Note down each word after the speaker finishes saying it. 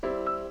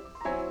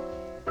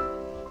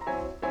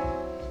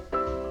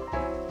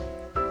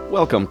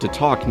Welcome to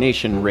Talk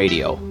Nation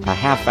Radio, a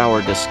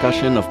half-hour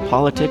discussion of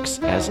politics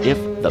as if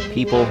the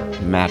people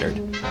mattered.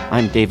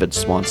 I'm David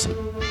Swanson.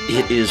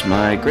 It is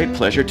my great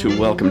pleasure to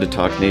welcome to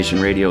Talk Nation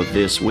Radio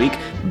this week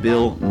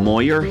Bill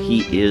Moyer.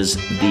 He is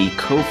the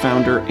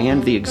co-founder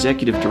and the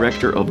executive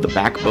director of the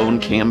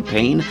Backbone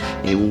Campaign,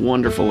 a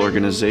wonderful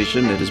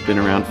organization that has been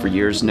around for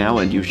years now,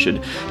 and you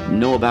should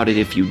know about it.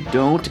 If you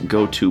don't,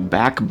 go to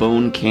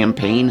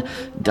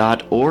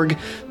backbonecampaign.org.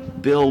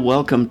 Bill,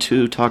 welcome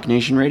to Talk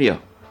Nation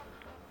Radio.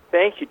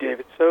 Thank you,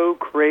 David. So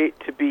great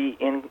to be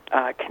in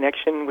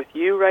connection with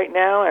you right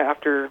now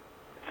after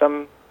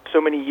so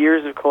many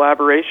years of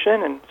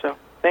collaboration, and so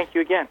thank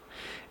you again.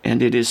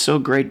 And it is so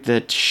great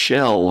that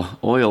Shell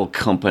Oil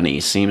Company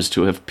seems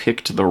to have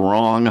picked the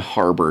wrong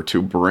harbor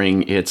to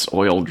bring its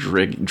oil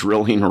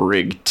drilling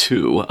rig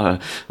to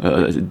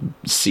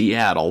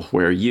Seattle,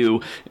 where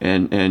you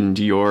and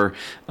your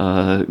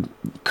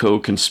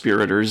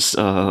co-conspirators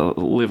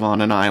live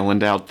on an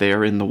island out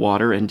there in the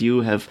water, and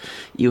you have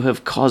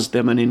caused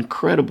them an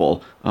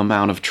incredible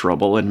amount of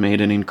trouble and made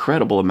an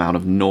incredible amount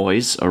of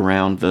noise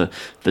around the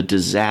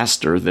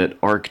disaster that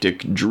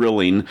Arctic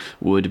drilling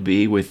would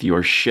be with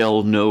your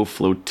Shell No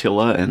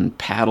Flotilla and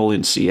paddle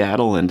in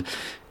Seattle and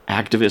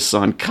activists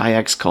on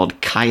kayaks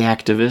called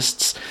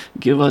kayaktivists.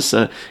 Give us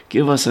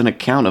an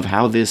account of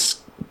how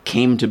this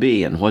came to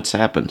be and what's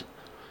happened.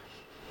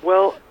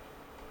 Well,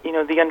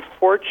 the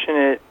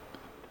unfortunate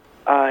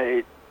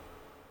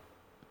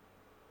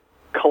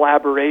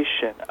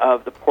collaboration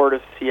of the Port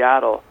of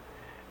Seattle,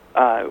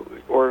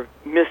 or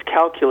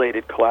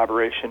miscalculated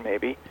collaboration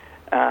maybe,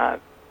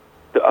 of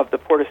the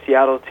Port of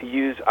Seattle to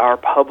use our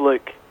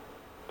public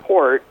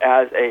port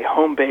as a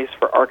home base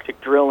for Arctic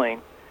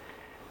drilling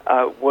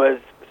was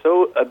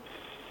so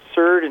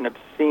absurd and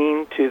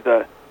obscene to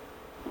the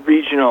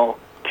regional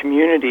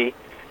community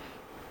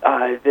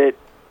that,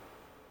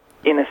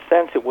 in a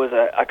sense, it was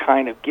a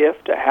kind of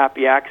gift, a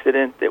happy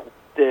accident that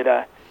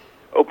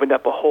opened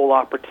up a whole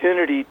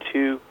opportunity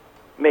to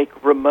make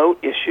remote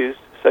issues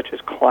such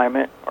as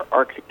climate or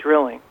Arctic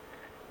drilling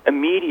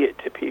immediate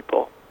to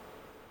people.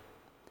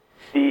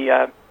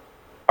 The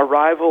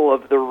arrival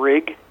of the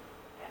rig,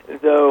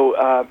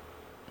 though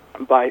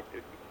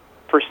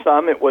for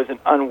some it was an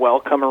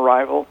unwelcome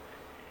arrival,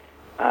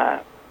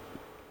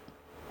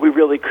 we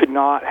really could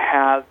not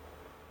have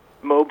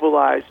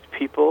mobilized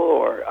people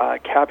or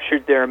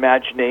captured their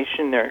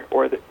imagination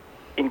or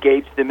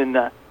engaged them in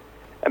the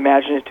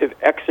imaginative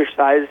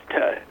exercise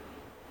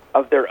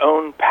of their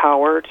own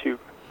power to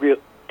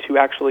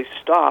actually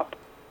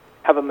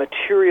have a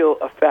material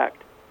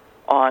effect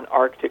on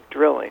Arctic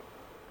drilling.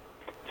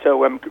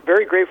 So I'm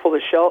very grateful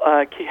to Shell,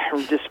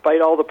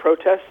 despite all the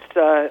protests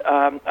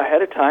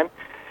ahead of time,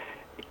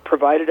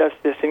 provided us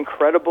this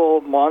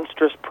incredible,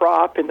 monstrous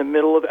prop in the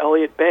middle of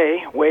Elliott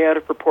Bay, way out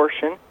of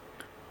proportion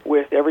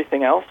with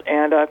everything else,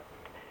 and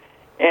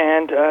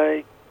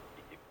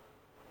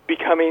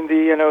becoming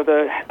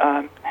the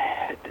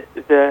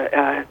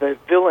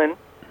villain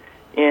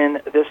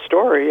in this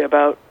story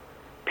about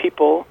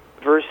people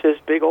versus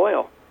big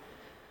oil.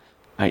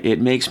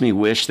 It makes me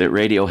wish that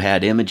radio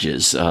had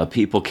images.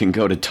 People can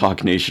go to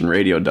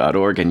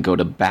talknationradio.org and go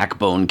to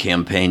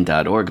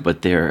backbonecampaign.org,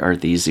 but there are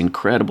these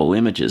incredible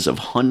images of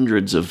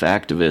hundreds of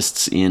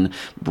activists in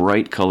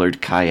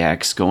bright-colored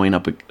kayaks going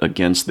up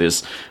against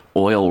this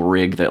oil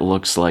rig that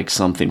looks like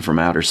something from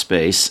outer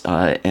space,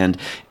 and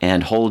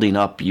holding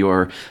up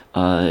your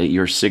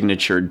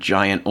signature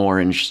giant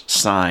orange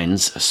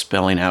signs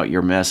spelling out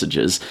your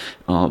messages.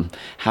 How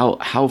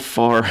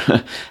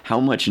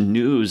much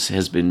news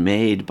has been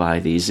made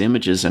by these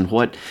images, and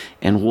what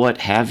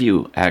have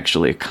you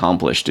actually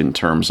accomplished in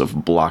terms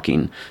of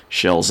blocking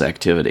Shell's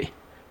activity?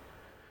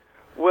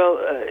 Well,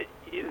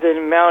 the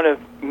amount of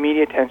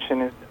media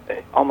attention is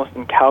almost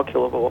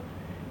incalculable.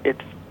 It's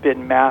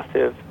been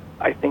massive.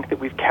 I think that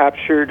we've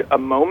captured a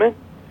moment,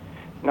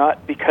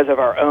 not because of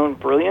our own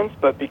brilliance,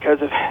 but because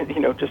of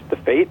just the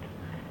fates,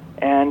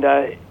 and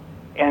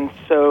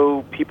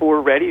so people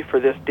were ready for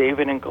this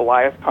David and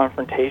Goliath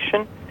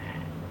confrontation.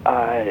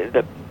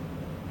 The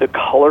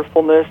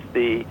colorfulness,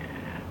 the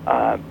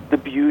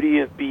beauty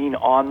of being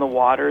on the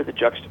water, the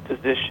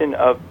juxtaposition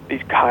of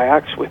these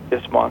kayaks with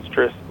this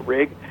monstrous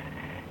rig,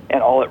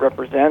 and all it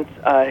represents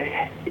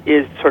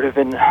is sort of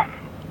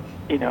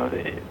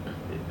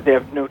they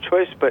have no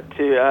choice but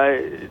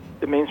to,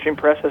 the mainstream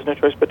press has no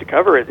choice but to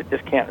cover it. It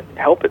just can't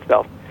help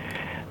itself.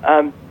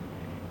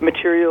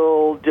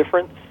 Material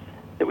difference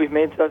that we've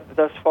made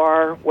thus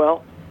far,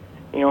 well,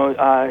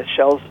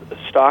 Shell's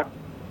stock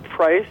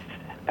price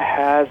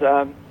has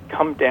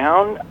come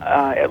down,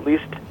 at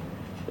least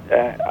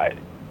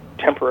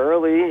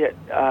temporarily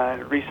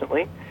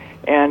recently,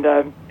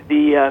 and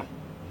the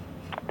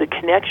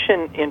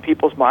connection in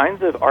people's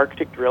minds of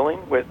Arctic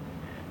drilling with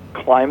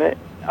climate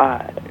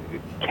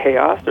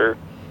chaos or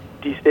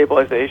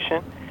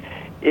destabilization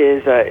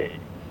is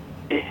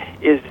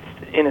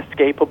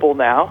inescapable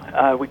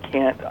now. We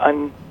can't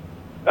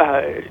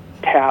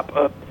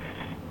untap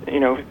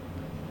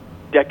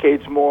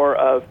decades more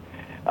of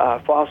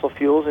fossil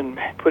fuels and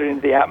put it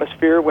into the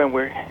atmosphere when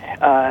we're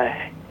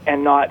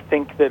and not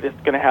think that it's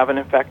going to have an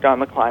effect on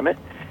the climate.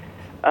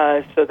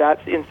 So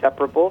that's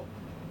inseparable.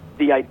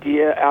 The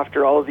idea,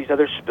 after all of these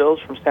other spills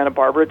from Santa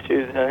Barbara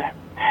to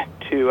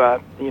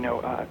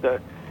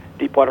the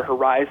Deepwater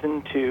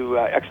Horizon to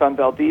Exxon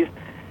Valdez,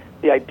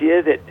 the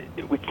idea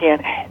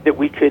that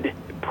we could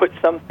put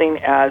something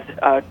as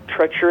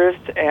treacherous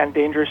and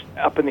dangerous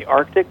up in the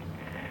Arctic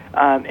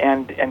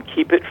and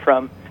keep it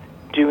from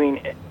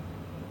doing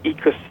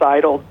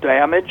ecocidal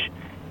damage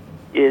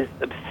is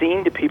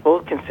obscene to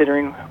people,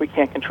 considering we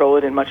can't control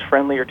it in much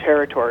friendlier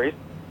territories.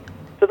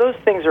 So those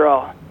things are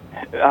all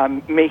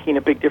making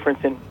a big difference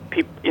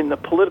in the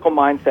political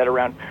mindset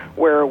around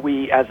where are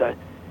we as a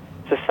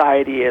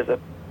society, as a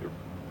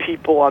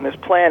people on this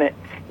planet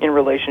in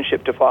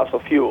relationship to fossil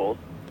fuels.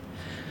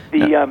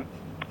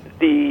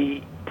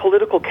 The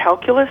political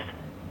calculus,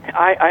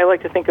 I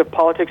like to think of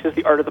politics as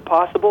the art of the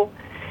possible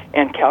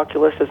and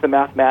calculus as the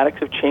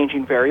mathematics of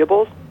changing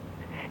variables.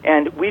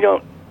 And we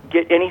don't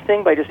get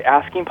anything by just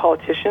asking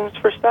politicians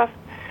for stuff.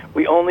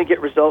 We only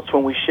get results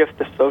when we shift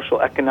the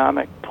social,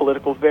 economic,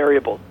 political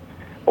variables.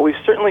 Well, we've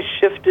certainly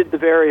shifted the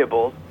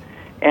variables,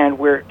 and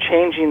we're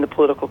changing the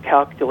political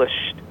calculus,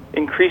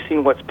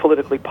 increasing what's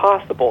politically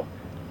possible.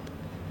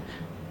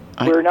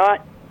 We're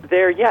not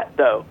there yet,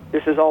 though.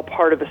 This is all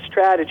part of a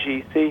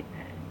strategy. See,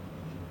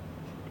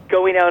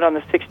 going out on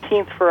the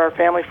 16th for our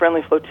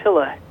family-friendly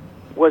flotilla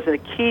was a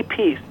key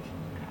piece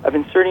of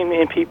inserting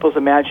in people's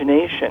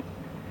imagination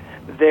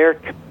their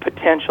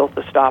potential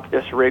to stop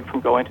this rig from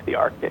going to the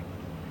Arctic.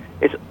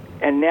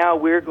 And now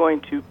we're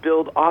going to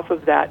build off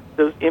of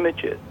those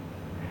images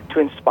to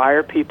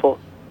inspire people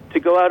to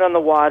go out on the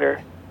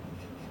water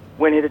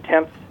when it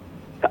attempts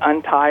to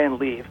untie and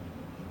leave,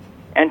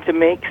 and to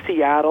make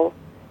Seattle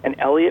and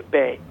Elliott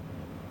Bay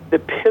the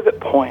pivot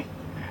point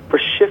for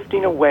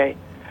shifting away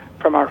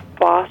from our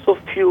fossil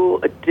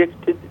fuel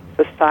addicted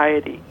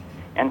society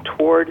and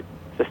toward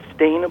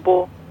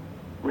sustainable,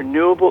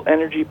 renewable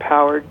energy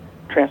powered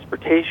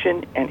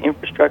transportation and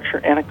infrastructure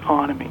and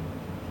economy.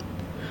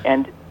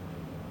 And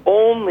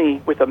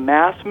only with a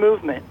mass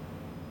movement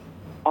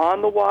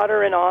on the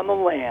water and on the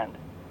land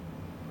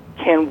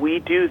can we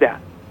do that.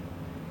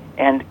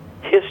 And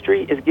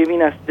history is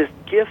giving us this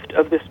gift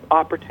of this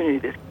opportunity,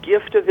 this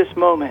gift of this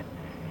moment,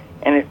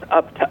 and it's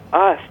up to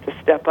us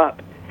to step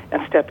up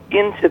and step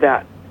into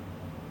that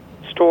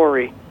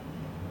story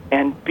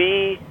and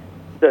be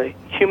the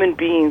human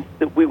beings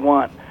that we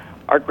want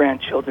our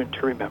grandchildren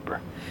to remember.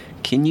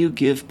 Can you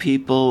give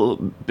people,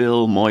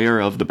 Bill Moyer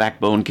of the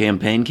Backbone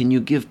Campaign, can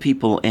you give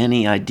people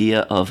any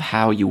idea of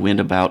how you went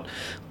about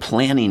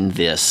planning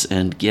this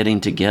and getting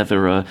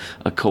together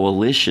a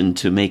coalition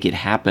to make it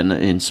happen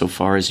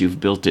insofar as you've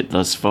built it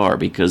thus far?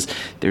 Because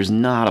there's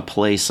not a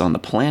place on the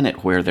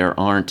planet where there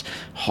aren't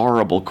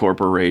horrible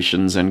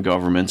corporations and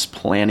governments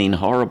planning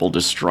horrible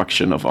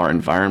destruction of our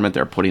environment.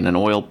 They're putting an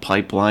oil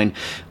pipeline,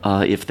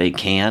 if they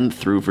can,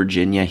 through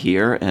Virginia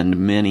here and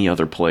many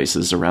other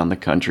places around the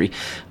country.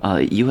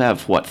 You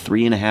have,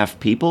 3.5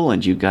 people,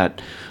 and you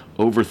got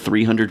over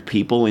 300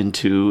 people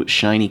into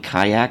shiny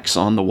kayaks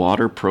on the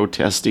water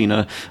protesting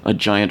a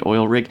giant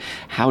oil rig.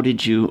 How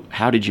did you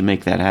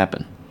make that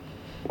happen?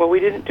 Well,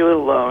 we didn't do it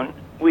alone.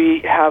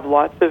 We have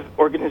lots of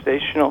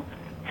organizational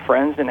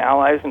friends and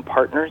allies and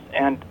partners,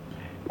 and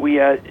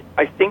we I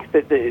think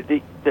that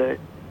the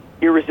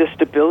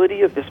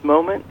irresistibility of this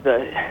moment,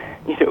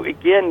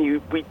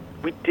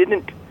 we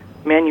didn't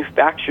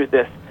manufacture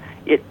this.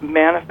 It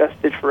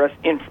manifested for us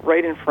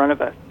right in front of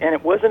us, and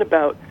it wasn't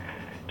about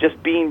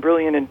just being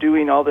brilliant and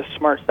doing all this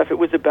smart stuff. It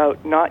was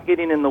about not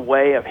getting in the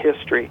way of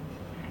history.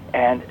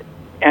 And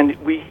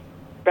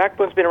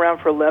Backbone's been around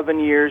for 11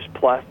 years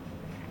plus,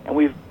 and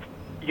we've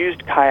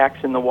used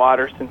kayaks in the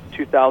water since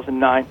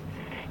 2009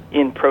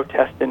 in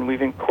protest, and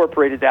we've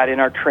incorporated that in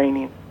our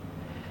training.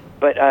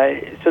 But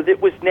so it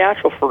was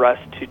natural for us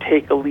to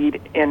take a lead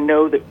and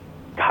know that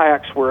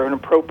kayaks were an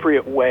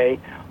appropriate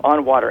way,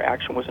 on water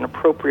action was an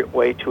appropriate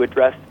way to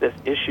address this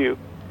issue.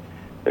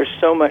 There's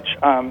so much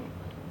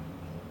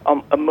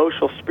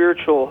emotional,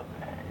 spiritual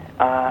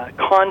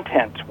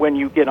content when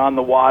you get on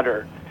the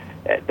water.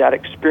 That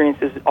experience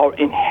is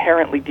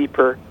inherently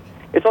deeper.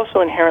 It's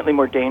also inherently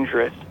more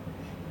dangerous.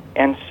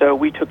 And so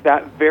we took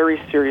that very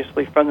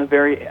seriously from the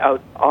very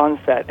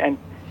onset. And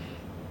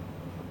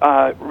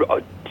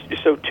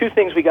so two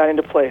things we got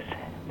into place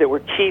that were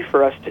key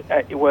for us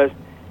was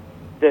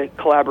the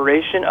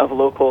collaboration of a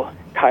local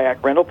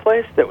kayak rental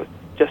place that was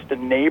just a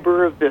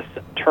neighbor of this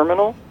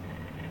terminal.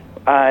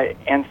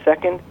 And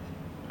second,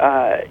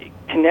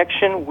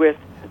 connection with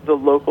the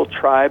local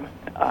tribe,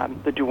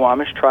 the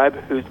Duwamish tribe,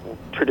 whose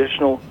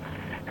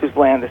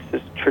land this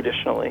is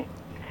traditionally.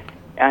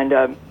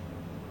 And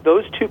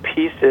those two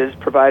pieces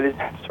provided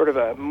sort of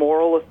a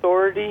moral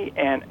authority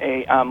and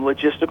a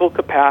logistical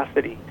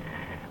capacity,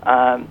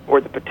 or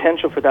the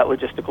potential for that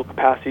logistical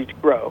capacity to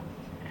grow.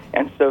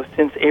 And so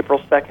since April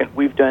 2nd,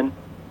 we've done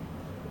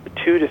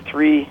 2 to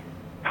 3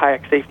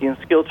 kayak safety and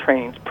skill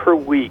trainings per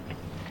week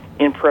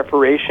in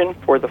preparation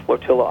for the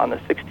flotilla on the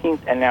 16th,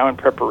 and now in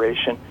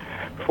preparation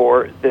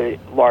for the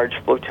large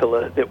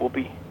flotilla that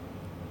we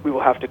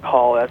will have to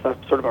call as a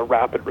sort of a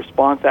rapid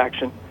response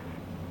action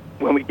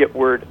when we get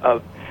word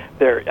of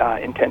their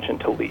intention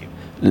to leave.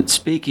 And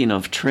speaking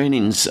of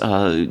trainings,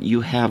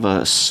 you have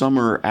a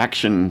summer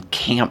action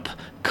camp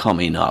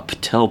coming up.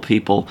 Tell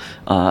people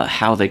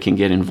how they can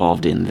get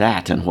involved in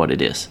that and what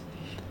it is.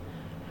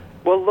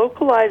 Well,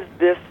 Localize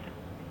This,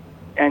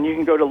 and you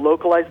can go to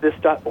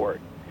localizethis.org,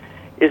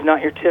 is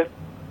not your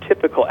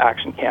typical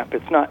action camp.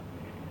 It's not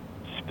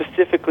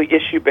specifically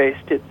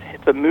issue-based.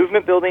 It's a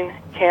movement-building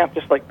camp,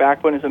 just like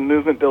Backbone is a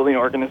movement-building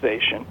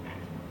organization.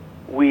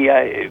 We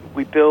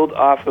build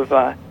off of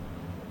a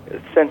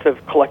sense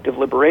of collective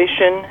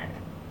liberation,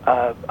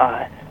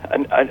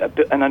 an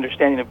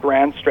understanding of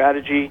grand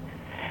strategy,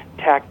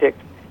 tactics,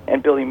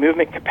 and building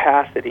movement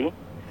capacity,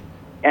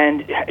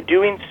 and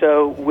doing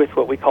so with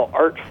what we call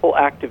artful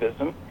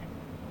activism.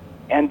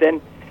 And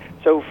then,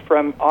 so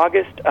from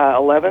August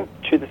 11th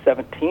to the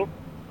 17th,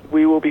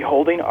 we will be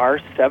holding our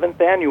 7th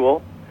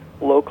annual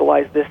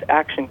Localize This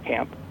Action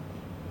Camp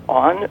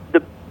on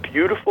the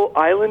beautiful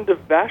island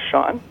of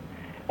Vashon,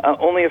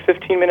 only a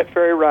 15-minute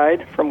ferry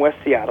ride from West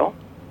Seattle.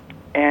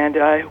 And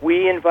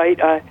we invite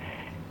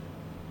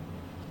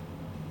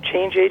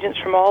change agents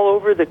from all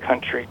over the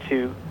country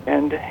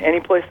and any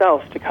place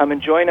else to come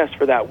and join us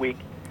for that week.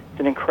 It's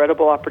an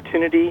incredible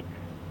opportunity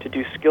to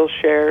do skill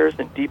shares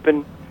and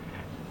deepen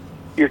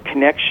your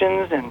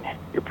connections and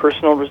your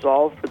personal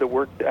resolve for the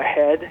work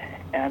ahead.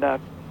 And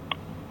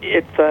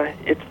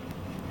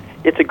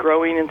it's a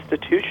growing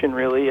institution,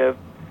 really, and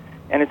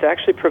it's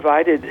actually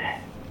provided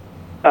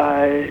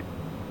the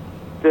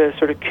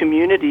sort of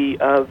community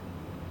of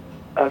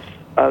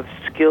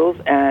skills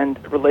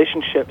and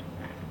relationships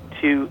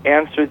to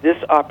answer this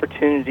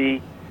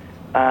opportunity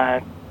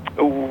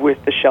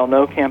with the Shall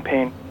Know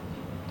campaign.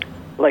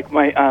 Like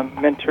my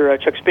mentor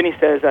Chuck Spinney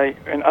says,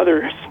 and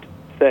others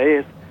say,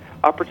 is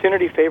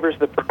opportunity favors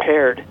the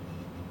prepared.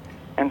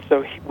 And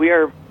so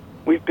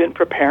we've been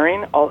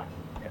preparing,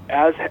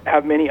 as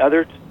have many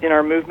others in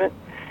our movement.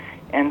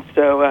 And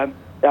so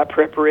that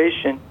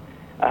preparation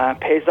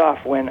pays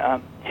off when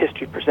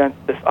history presents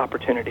this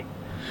opportunity.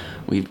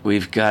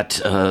 We've got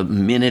a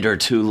minute or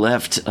two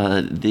left.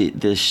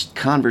 This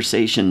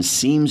conversation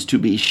seems to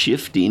be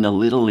shifting a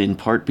little, in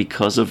part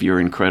because of your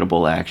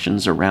incredible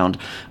actions around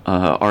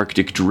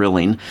Arctic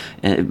drilling.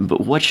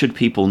 But what should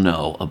people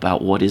know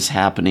about what is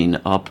happening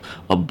up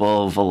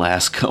above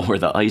Alaska, where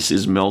the ice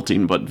is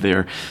melting, but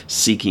they're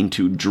seeking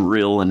to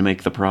drill and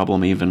make the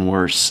problem even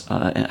worse?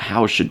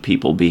 How should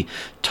people be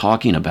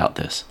talking about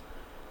this?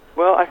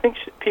 Well, I think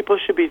people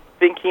should be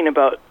thinking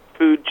about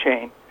food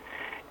chain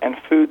and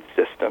food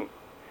system.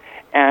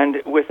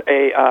 And with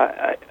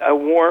a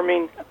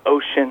warming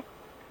ocean,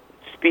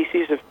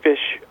 species of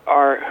fish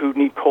who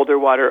need colder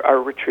water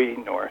are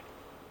retreating north.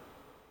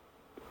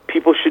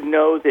 People should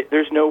know that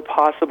there's no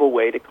possible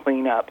way to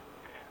clean up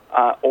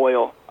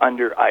oil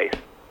under ice.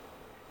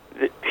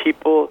 That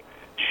people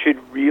should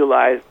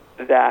realize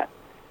that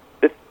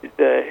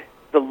the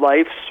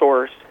life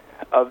source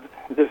of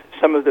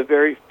some of the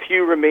very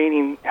few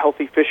remaining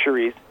healthy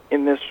fisheries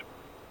on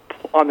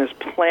this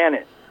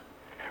planet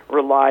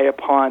rely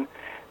upon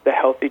the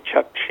healthy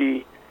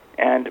Chukchi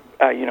and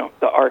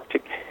the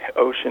Arctic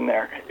Ocean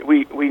there.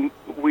 We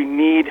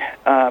need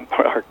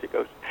Arctic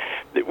Ocean,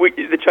 the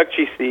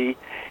Chukchi Sea,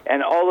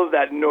 and all of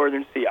that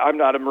northern sea. I'm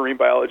not a marine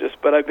biologist,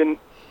 but I've been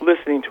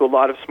listening to a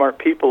lot of smart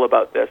people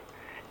about this,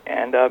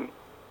 and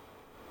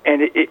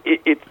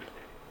it's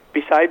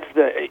besides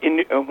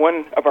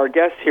one of our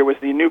guests here was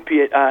the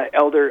Inupiat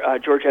elder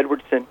George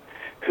Edwardson,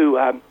 who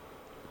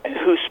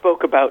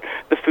spoke about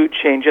the food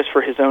chain just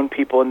for his own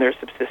people and their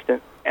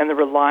subsistence, and the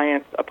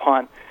reliance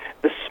upon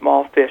the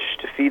small fish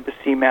to feed the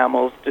sea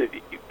mammals, to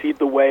feed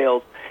the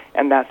whales,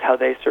 and that's how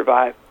they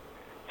survive.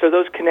 So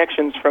those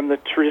connections from the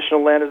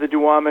traditional land of the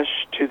Duwamish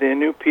to the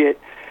Inupiat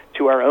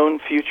to our own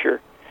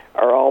future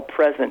are all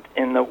present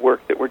in the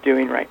work that we're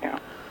doing right now.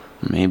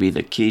 Maybe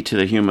the key to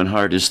the human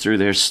heart is through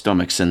their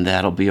stomachs, and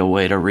that'll be a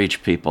way to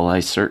reach people. I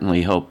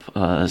certainly hope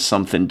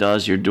something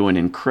does. You're doing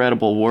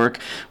incredible work.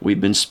 We've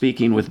been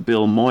speaking with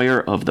Bill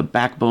Moyer of the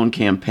Backbone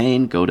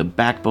Campaign. Go to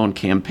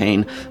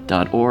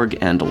backbonecampaign.org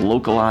and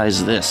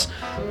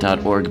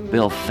localizethis.org.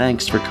 Bill,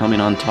 thanks for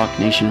coming on Talk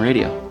Nation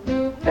Radio.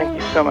 Thank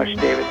you so much,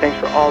 David. Thanks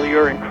for all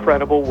your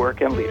incredible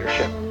work and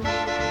leadership.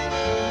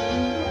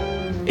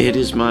 It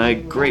is my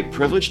great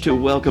privilege to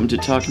welcome to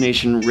Talk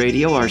Nation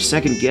Radio our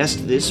second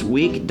guest this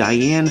week,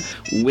 Diane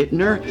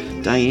Whitner.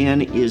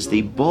 Diane is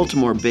the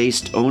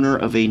Baltimore-based owner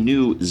of a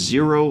new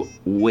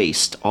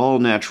zero-waste,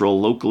 all-natural,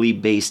 locally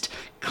based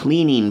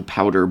cleaning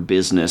powder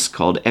business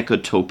called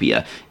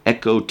Ecotopia,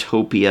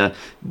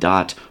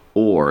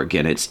 ecotopia.org,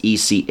 and it's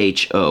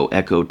ECHO,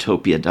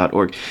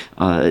 ecotopia.org.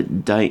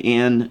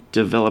 Diane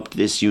developed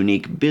this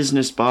unique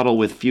business model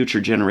with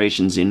future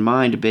generations in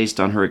mind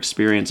based on her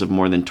experience of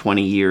more than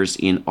 20 years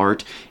in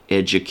art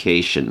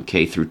education,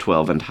 K through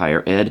 12 and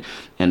higher ed,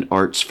 and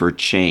Arts for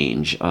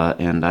Change.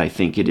 And I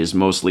think it is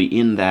mostly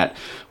in that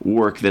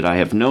work that I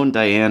have known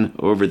Diane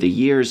over the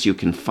years. You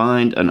can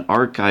find an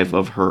archive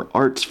of her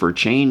Arts for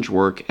Change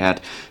work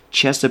at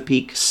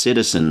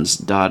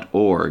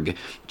ChesapeakeCitizens.org.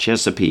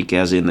 Chesapeake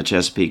as in the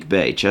Chesapeake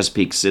Bay.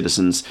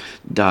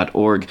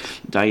 ChesapeakeCitizens.org.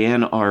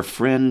 Diane, our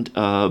friend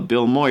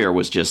Bill Moyer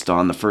was just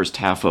on the first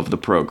half of the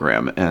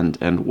program,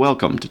 and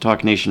welcome to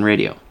Talk Nation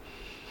Radio.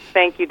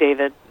 Thank you,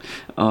 David.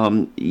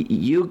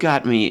 You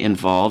got me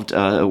involved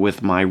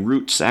with my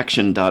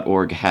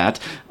RootsAction.org hat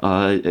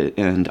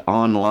and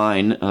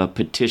online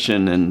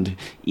petition and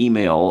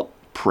email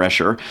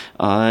pressure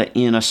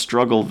in a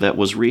struggle that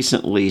was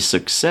recently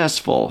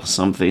successful,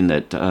 something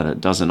that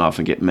doesn't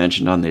often get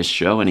mentioned on this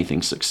show,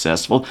 anything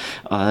successful,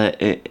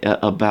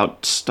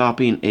 about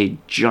stopping a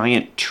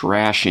giant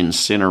trash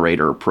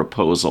incinerator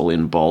proposal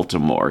in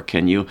Baltimore.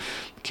 Can you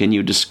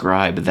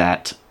describe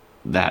that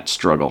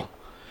struggle?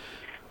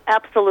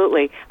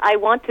 Absolutely. I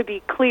want to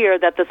be clear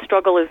that the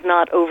struggle is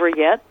not over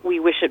yet. We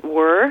wish it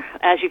were.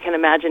 As you can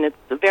imagine, it's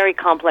a very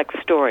complex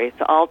story.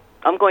 So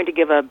I'm going to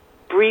give a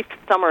brief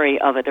summary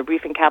of it, a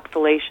brief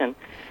encapsulation.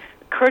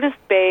 Curtis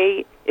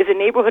Bay is a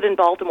neighborhood in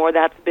Baltimore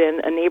that's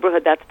been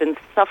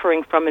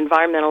suffering from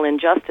environmental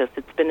injustice.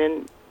 It's been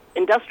an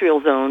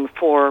industrial zone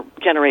for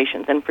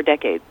generations and for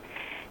decades.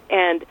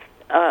 And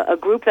a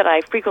group that I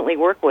frequently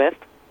work with,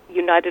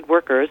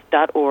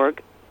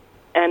 UnitedWorkers.org,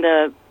 and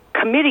a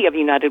committee of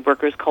United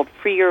Workers called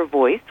Free Your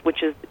Voice,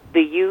 which is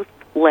the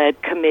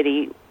youth-led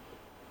committee,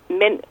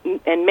 and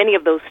many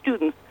of those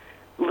students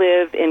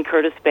live in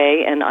Curtis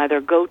Bay and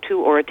either go to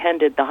or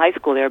attended the high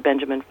school there,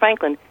 Benjamin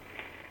Franklin.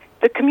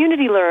 The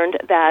community learned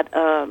that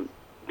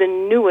the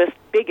newest,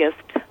 biggest,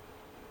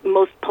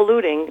 most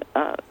polluting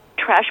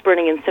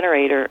trash-burning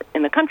incinerator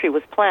in the country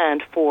was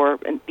planned for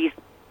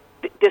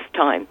this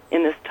time.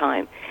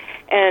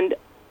 And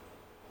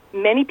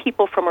many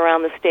people from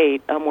around the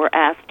state were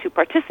asked to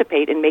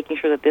participate in making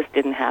sure that this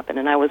didn't happen.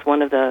 And I was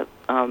one of the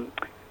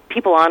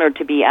people honored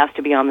to be asked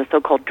to be on the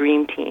so-called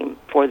dream team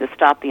for the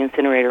Stop the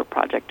Incinerator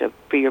project of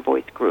Free Your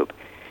Voice group.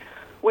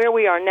 Where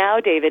we are now,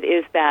 David,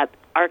 is that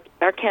our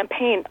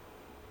campaign,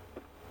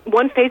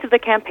 one phase of the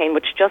campaign,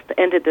 which just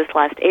ended this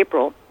last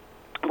April,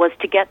 was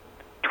to get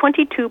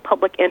 22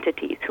 public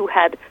entities who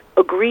had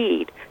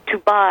agreed to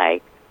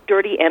buy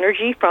dirty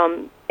energy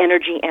from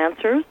Energy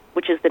Answers,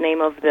 which is the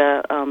name of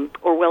the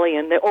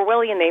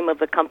Orwellian name of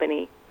the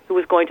company who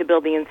was going to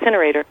build the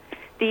incinerator.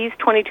 These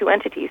 22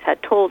 entities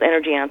had told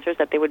Energy Answers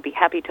that they would be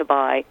happy to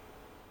buy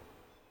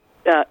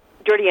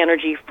dirty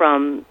energy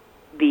from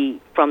the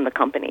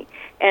company.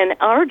 And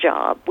our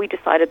job, we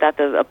decided that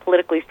a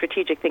politically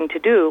strategic thing to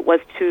do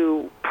was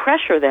to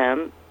pressure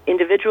them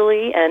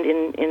individually and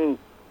in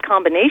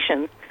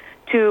combinations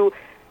to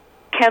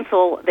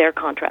cancel their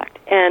contract.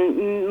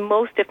 And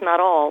most, if not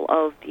all,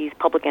 of these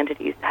public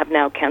entities have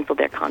now canceled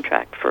their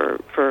contract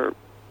for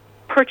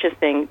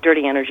purchasing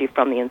dirty energy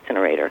from the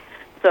incinerator.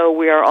 So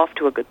we are off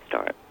to a good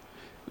start.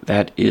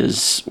 That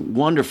is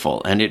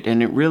wonderful, and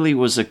it really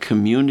was a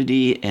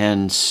community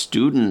and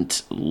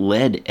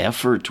student-led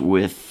effort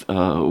with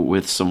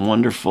some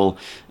wonderful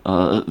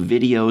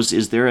videos.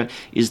 Is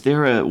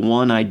there a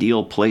one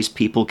ideal place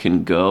people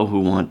can go who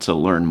want to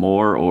learn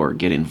more or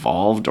get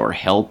involved or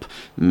help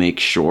make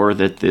sure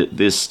that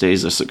this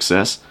stays a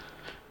success?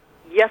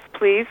 Yes,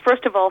 please.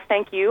 First of all,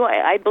 thank you.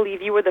 I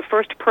believe you were the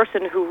first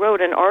person who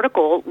wrote an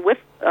article with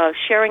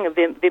sharing of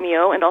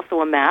Vimeo and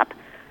also a map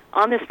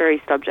on this very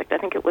subject. I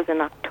think it was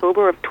in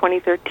October of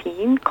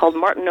 2013, called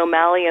Martin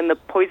O'Malley and the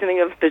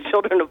Poisoning of the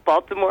Children of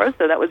Baltimore,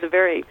 so that was a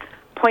very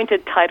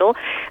pointed title.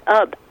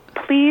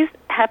 Please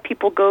have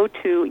people go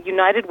to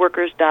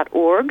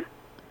UnitedWorkers.org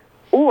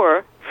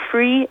or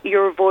Free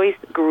Your Voice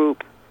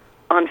group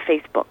on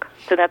Facebook.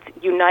 So that's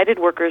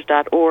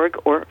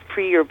UnitedWorkers.org or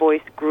Free Your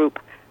Voice group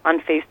on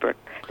Facebook.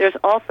 There's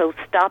also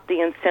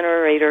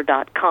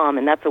StopTheIncinerator.com,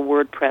 and that's a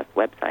WordPress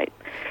website.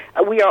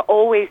 We are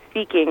always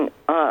seeking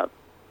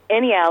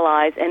any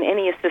allies and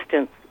any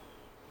assistance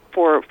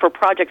for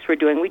projects we're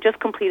doing. We just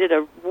completed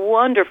a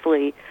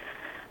wonderfully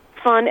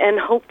fun and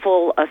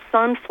hopeful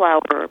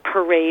sunflower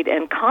parade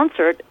and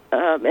concert,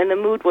 and the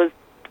mood was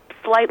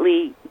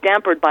slightly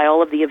dampered by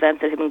all of the events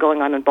that have been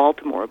going on in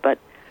Baltimore. But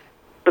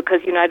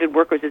because United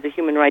Workers is a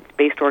human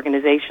rights-based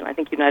organization, I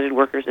think United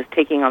Workers is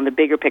taking on the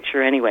bigger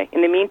picture anyway.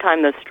 In the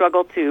meantime, the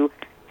struggle to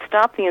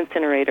stop the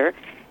incinerator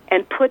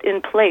and put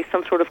in place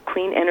some sort of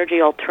clean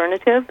energy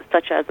alternative,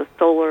 such as a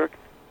solar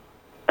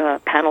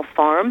panel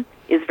farm,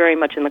 is very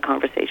much in the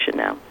conversation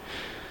now.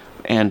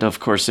 And, of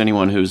course,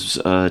 anyone who's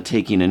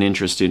taking an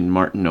interest in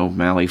Martin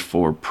O'Malley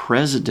for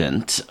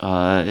president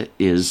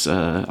is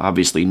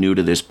obviously new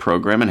to this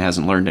program and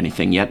hasn't learned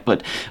anything yet,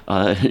 but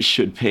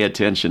should pay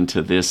attention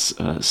to this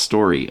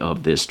story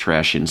of this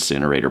trash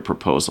incinerator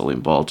proposal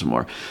in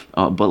Baltimore.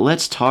 But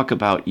let's talk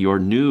about your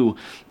new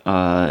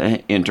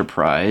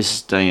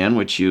enterprise, Diane,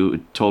 which you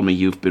told me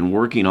you've been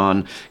working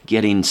on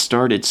getting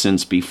started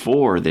since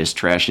before this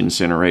trash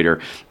incinerator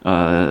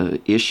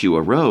issue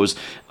arose,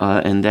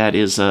 and that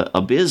is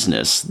a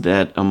business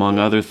that, among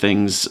other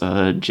things,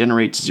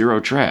 generates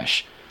zero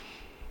trash.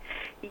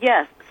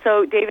 Yes.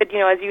 So, David,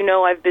 as you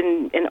know, I've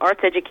been an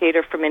arts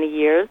educator for many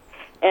years,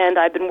 and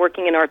I've been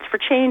working in Arts for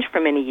Change for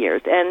many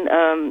years. And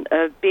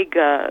a big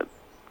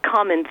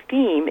common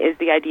theme is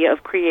the idea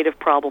of creative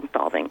problem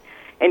solving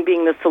and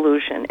being the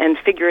solution and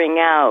figuring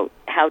out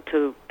how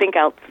to think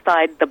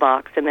outside the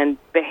box and then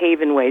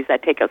behave in ways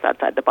that take us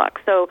outside the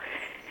box. So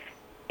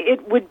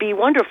it would be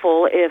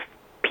wonderful if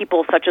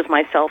people such as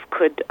myself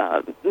could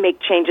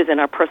make changes in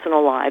our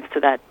personal lives so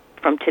that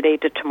from today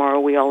to tomorrow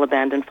we all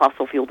abandon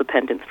fossil fuel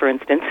dependence, for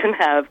instance, and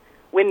have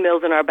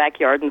windmills in our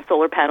backyard and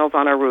solar panels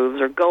on our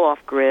roofs, or go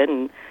off-grid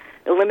and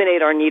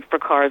eliminate our need for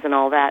cars and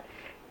all that.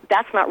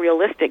 That's not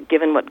realistic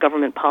given what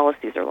government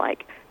policies are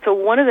like. So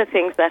one of the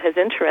things that has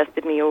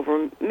interested me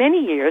over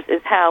many years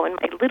is how in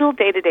my little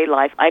day-to-day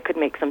life I could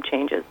make some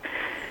changes.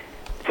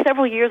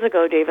 Several years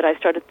ago, David, I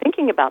started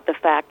thinking about the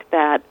fact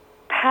that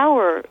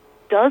power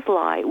does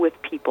lie with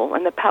people,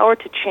 and the power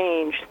to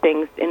change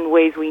things in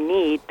ways we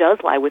need does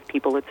lie with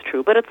people, it's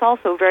true, but it's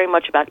also very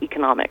much about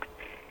economics.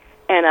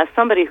 And as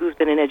somebody who's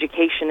been in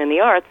education in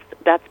the arts,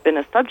 that's been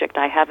a subject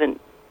I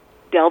haven't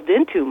delved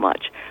into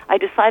much. I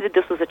decided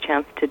this was a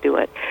chance to do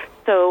it.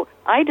 So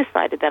I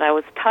decided that I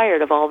was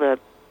tired of all the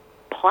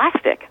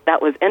plastic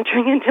that was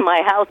entering into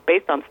my house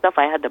based on stuff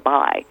I had to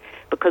buy,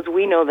 because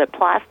we know that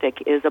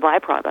plastic is a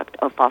byproduct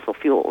of fossil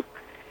fuels.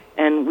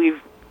 And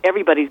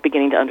everybody's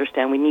beginning to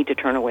understand we need to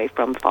turn away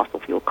from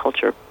fossil fuel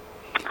culture.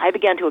 I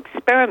began to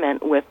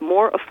experiment with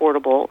more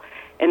affordable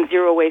and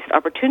zero-waste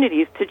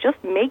opportunities to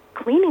just make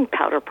cleaning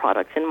powder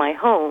products in my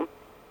home.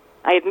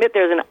 I admit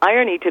there's an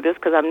irony to this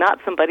because I'm not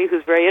somebody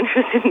who's very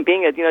interested in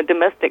being a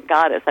domestic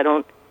goddess. I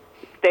don't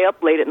stay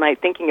up late at night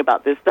thinking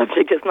about this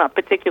subject. It's not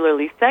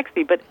particularly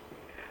sexy. But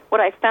what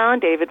I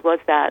found, David, was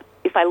that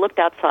if I looked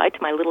outside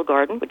to my little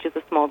garden, which is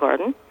a small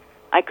garden,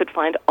 I could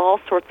find all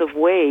sorts of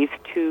ways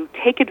to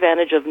take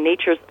advantage of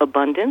nature's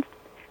abundance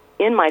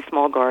in my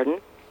small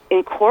garden,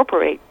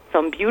 incorporate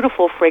some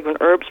beautiful fragrant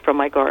herbs from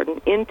my garden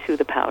into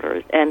the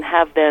powders, and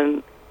have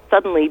them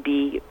suddenly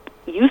be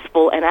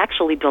useful and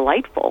actually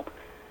delightful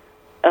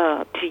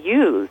to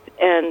use.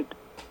 And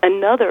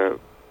another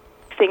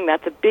thing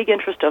that's a big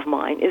interest of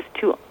mine is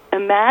to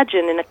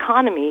imagine an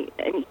economy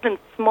and even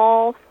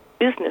small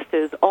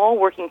businesses all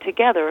working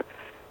together,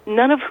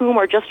 none of whom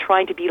are just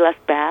trying to be less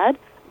bad,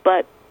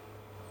 but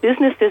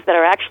businesses that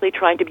are actually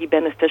trying to be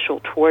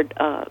beneficial toward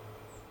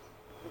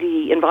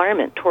the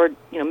environment, toward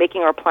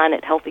making our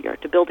planet healthier,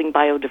 to building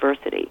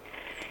biodiversity.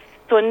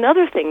 So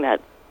another thing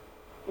that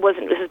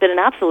has been an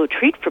absolute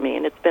treat for me,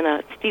 and it's been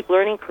a steep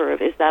learning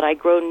curve, is that I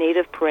grow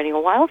native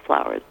perennial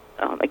wildflowers,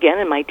 again,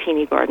 in my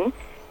teeny garden.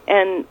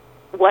 And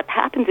what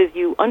happens is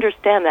you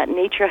understand that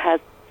nature has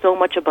so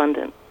much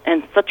abundance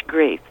and such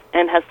grace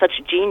and has such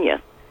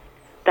genius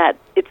that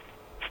it's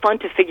fun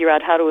to figure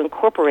out how to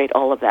incorporate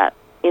all of that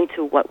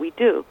into what we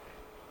do.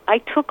 I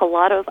took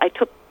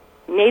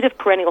native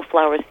perennial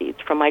flower seeds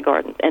from my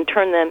gardens and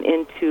turned them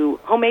into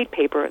homemade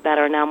paper that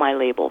are now my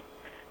labels.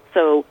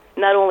 So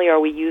not only are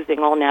we using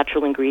all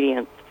natural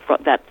ingredients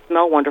that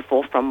smell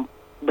wonderful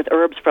with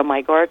herbs from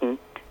my garden,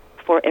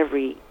 for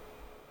every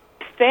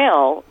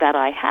sale that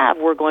I have,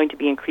 we're going to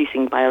be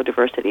increasing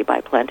biodiversity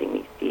by planting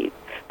these seeds.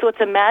 So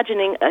it's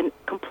imagining a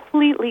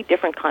completely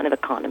different kind of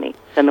economy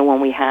than the one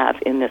we have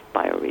in this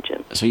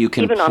bioregion. So you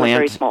can even on a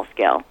very small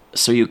scale.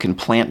 So you can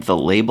plant the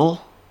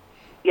label?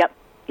 Yep.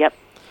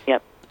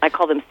 I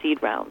call them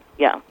seed rounds.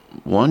 Yeah.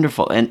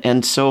 Wonderful.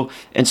 And so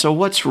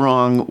what's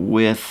wrong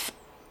with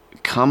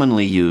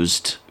commonly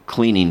used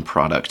cleaning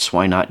products?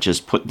 Why not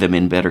just put them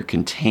in better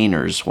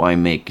containers? Why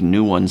make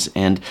new ones?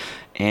 And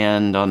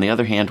on the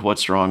other hand,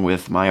 what's wrong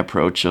with my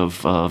approach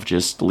of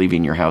just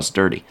leaving your house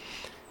dirty?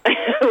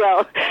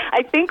 Well,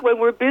 I think when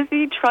we're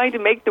busy trying to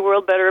make the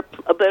world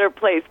a better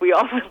place, we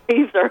often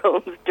leave our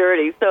homes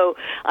dirty. So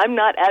I'm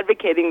not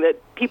advocating that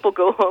people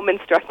go home and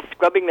start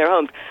scrubbing their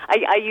homes.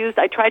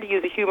 I try to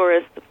use a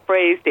humorous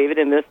phrase, David,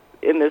 in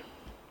this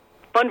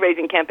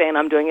fundraising campaign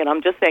I'm doing, and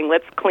I'm just saying,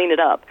 let's clean it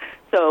up.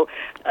 So,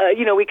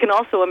 we can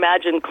also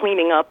imagine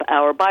cleaning up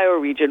our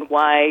bioregion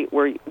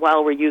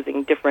while we're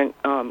using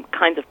different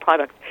kinds of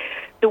products.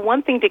 The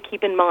one thing to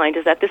keep in mind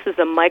is that this is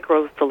a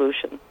micro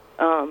solution.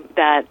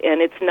 And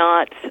it's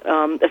not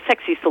a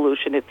sexy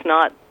solution. It's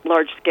not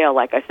large scale,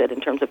 like I said, in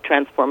terms of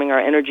transforming our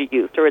energy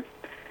use.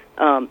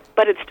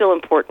 But it's still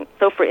important.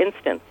 So, for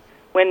instance,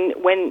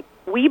 when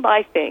we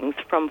buy things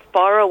from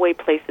faraway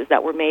places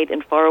that were made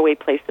in faraway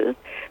places,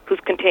 whose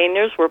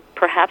containers were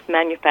perhaps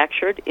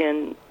manufactured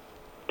in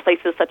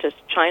places such as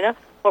China,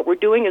 what we're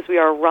doing is we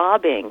are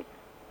robbing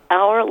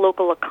our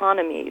local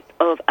economies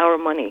of our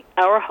money,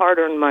 our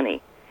hard-earned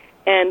money.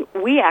 And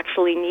we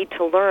actually need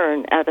to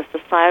learn at a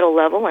societal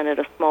level and at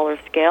a smaller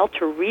scale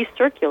to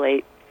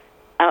recirculate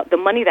the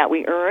money that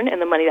we earn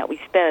and the money that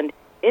we spend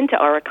into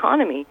our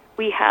economy.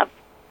 We have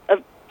a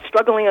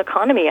struggling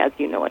economy, as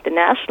you know, at the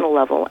national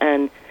level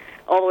and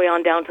all the way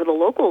on down to the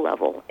local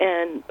level.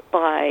 And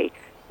by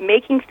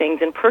making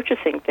things and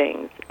purchasing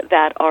things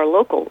that are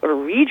local or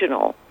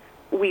regional,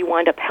 we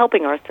wind up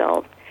helping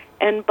ourselves.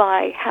 And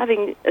by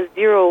having a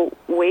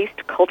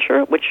zero-waste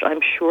culture, which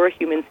I'm sure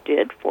humans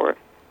did for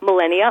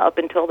millennia, up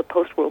until the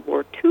post-World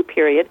War II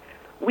period,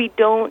 we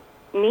don't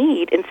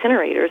need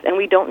incinerators and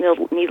we don't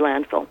need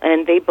landfill.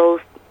 And they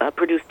both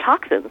produce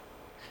toxins.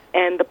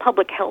 And the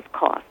public health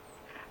costs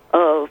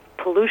of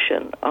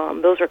pollution,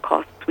 those are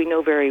costs we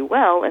know very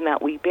well and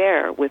that we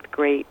bear with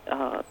great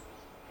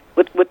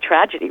with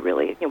tragedy,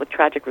 really, with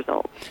tragic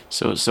results.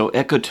 So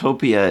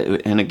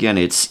Ecotopia, and again,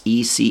 it's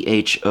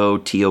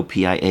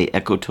ECHOTOPIA,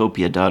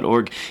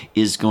 ecotopia.org,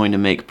 is going to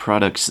make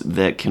products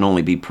that can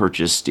only be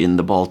purchased in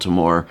the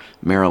Baltimore,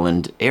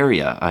 Maryland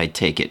area, I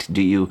take it.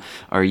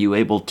 Are you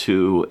able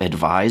to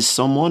advise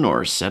someone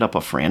or set up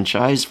a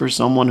franchise for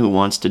someone who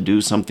wants to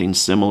do something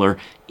similar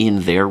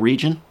in their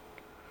region?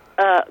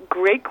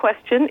 Great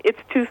question. It's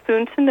too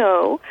soon to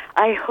know.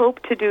 I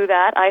hope to do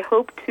that. I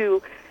hope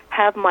to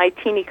have my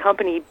teeny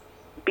company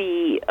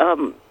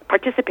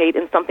participate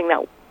in something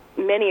that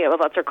many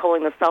of us are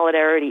calling the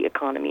solidarity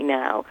economy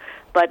now.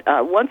 But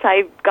once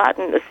I've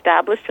gotten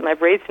established and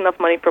I've raised enough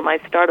money for my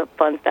startup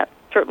funds, that's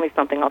certainly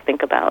something I'll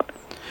think about.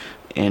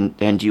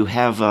 And you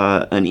have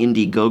an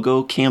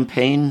Indiegogo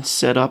campaign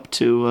set up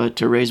to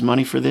raise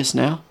money for this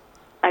now?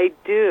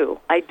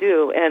 I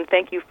do, and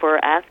thank you for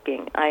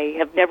asking. I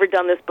have never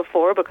done this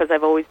before because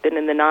I've always been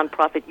in the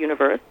nonprofit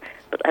universe,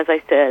 but as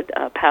I said,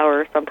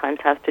 power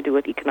sometimes has to do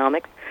with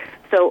economics.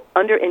 So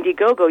under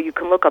Indiegogo, you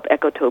can look up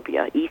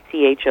Ecotopia,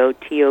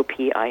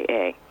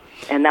 ECHOTOPIA,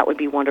 and that would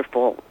be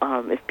wonderful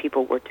if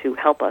people were to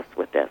help us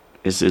with this.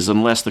 This is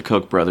unless the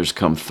Koch brothers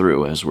come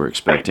through, as we're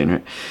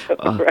expecting.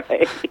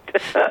 Right.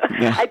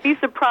 Yeah. I'd be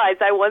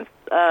surprised. I once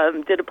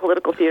did a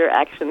political theater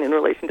action in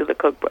relation to the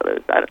Koch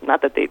brothers.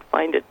 Not that they'd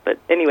find it, but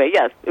anyway,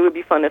 yes, it would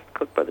be fun if the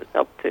Koch brothers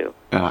helped too.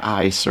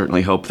 I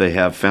certainly hope they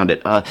have found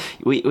it.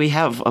 We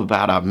have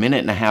about a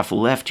minute and a half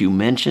left. You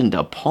mentioned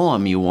a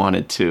poem you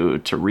wanted to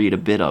read a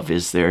bit of.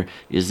 Is there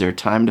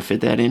time to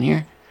fit that in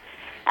here?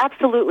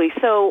 Absolutely.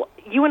 So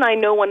you and I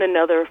know one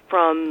another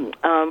from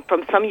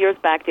some years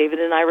back, David,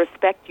 and I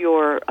respect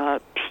your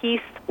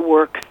peace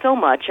work so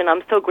much, and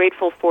I'm so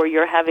grateful for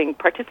your having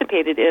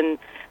participated in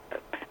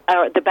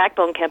the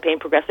Backbone Campaign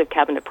Progressive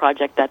Cabinet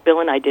Project that Bill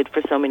and I did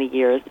for so many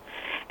years.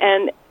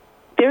 And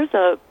there's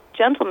a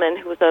gentleman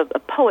who was a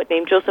poet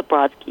named Joseph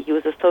Brodsky. He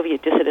was a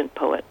Soviet dissident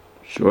poet.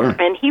 Sure.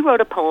 And he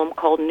wrote a poem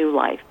called New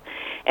Life.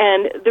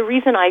 And the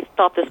reason I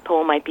thought this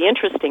poem might be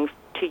interesting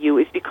to you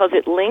is because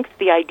it links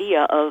the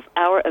idea of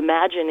our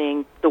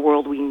imagining the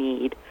world we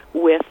need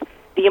with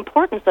the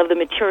importance of the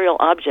material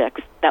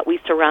objects that we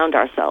surround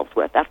ourselves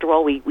with. After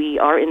all, we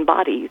are in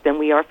bodies, and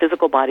we are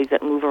physical bodies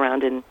that move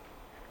around in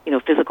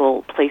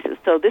physical places.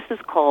 So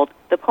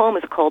the poem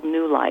is called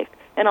New Life.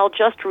 And I'll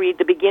just read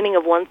the beginning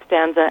of one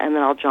stanza, and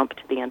then I'll jump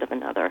to the end of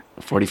another.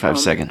 45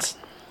 seconds.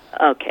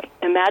 Okay.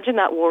 Imagine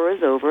that war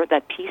is over,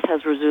 that peace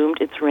has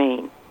resumed its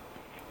reign.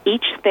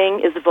 Each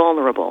thing is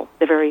vulnerable.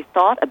 The very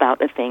thought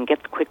about a thing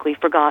gets quickly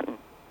forgotten.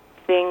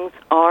 Things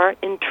are,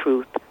 in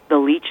truth, the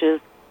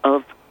leeches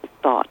of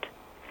thought.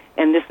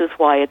 And this is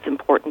why it's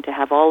important to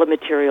have all the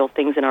material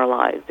things in our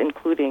lives,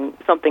 including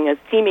something as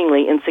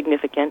seemingly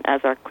insignificant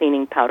as our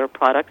cleaning powder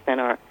products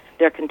and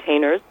their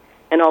containers,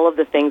 and all of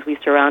the things we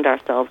surround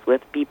ourselves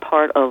with be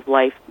part of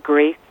life's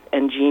grace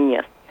and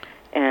genius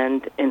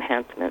and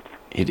enhancement.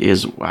 It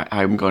is.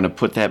 I'm going to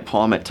put that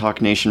poem at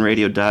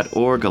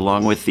talknationradio.org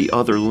along with the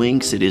other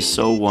links. It is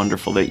so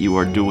wonderful that you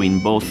are doing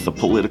both the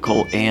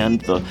political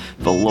and the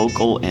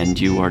local, and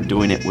you are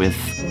doing it with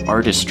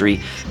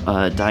artistry.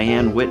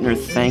 Diane Whitner,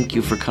 thank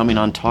you for coming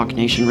on Talk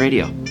Nation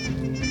Radio.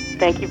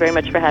 Thank you very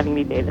much for having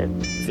me,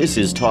 David. This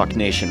is Talk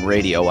Nation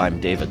Radio.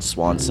 I'm David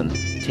Swanson.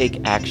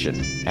 Take action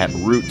at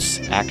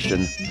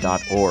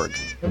rootsaction.org.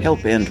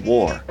 Help end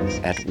war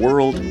at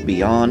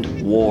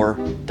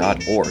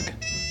worldbeyondwar.org.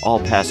 All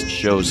past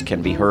shows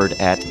can be heard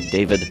at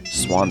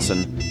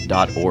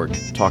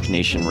davidswanson.org. Talk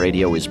Nation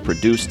Radio is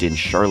produced in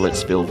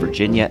Charlottesville,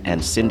 Virginia,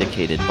 and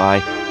syndicated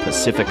by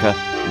Pacifica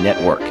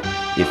Network.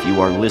 If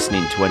you are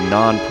listening to a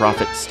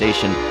non-profit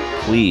station,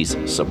 please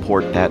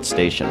support that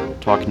station.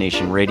 Talk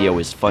Nation Radio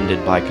is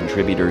funded by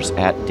contributors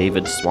at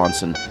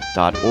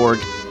davidswanson.org.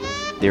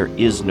 There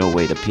is no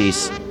way to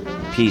peace.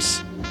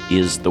 Peace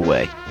is the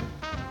way.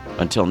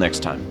 Until next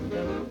time.